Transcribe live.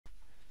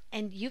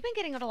And you've been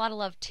getting a lot of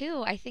love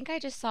too. I think I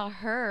just saw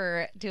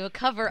her do a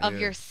cover of Yeah,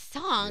 your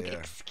song, yeah.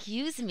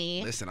 Excuse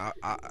Me. Listen,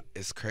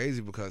 it's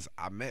crazy because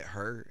I met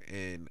her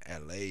in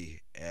LA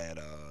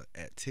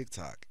at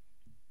TikTok,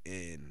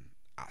 and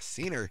I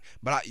seen her,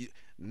 but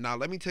now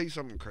let me tell you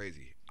something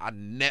crazy.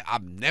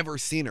 I've never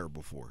seen her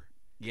before.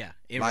 Yeah,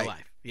 in real Like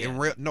life. Yeah. in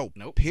real, no,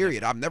 Nope.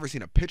 period. I've never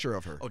seen a picture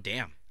of her. Oh,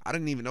 damn. I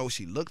didn't even know what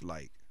she looked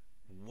like.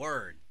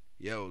 Word.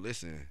 Yo,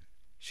 listen,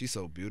 she's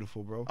so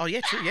beautiful, bro. Oh, yeah,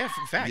 true. Yeah,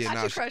 facts. Yeah, How'd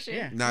nah, you crush it?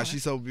 Yeah. Nah,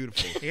 she's so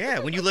beautiful. Yeah,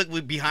 when you look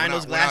behind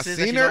those When I glasses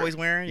that seen she's her, always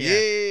wearing.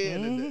 yeah.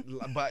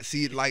 Yeah. But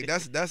see, like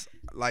that's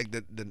like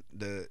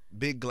the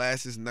big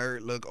glasses,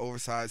 nerd look,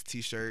 oversized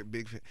T-shirt,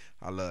 big.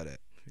 I love that.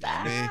 You know what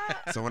I mean?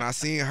 So when I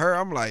seen her,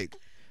 I'm like,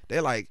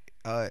 they're like,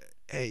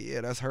 hey,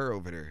 yeah, that's her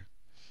over there.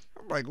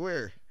 I'm like,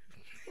 where?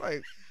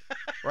 Like,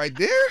 right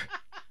there?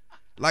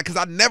 Like, cause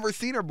I never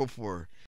seen her before.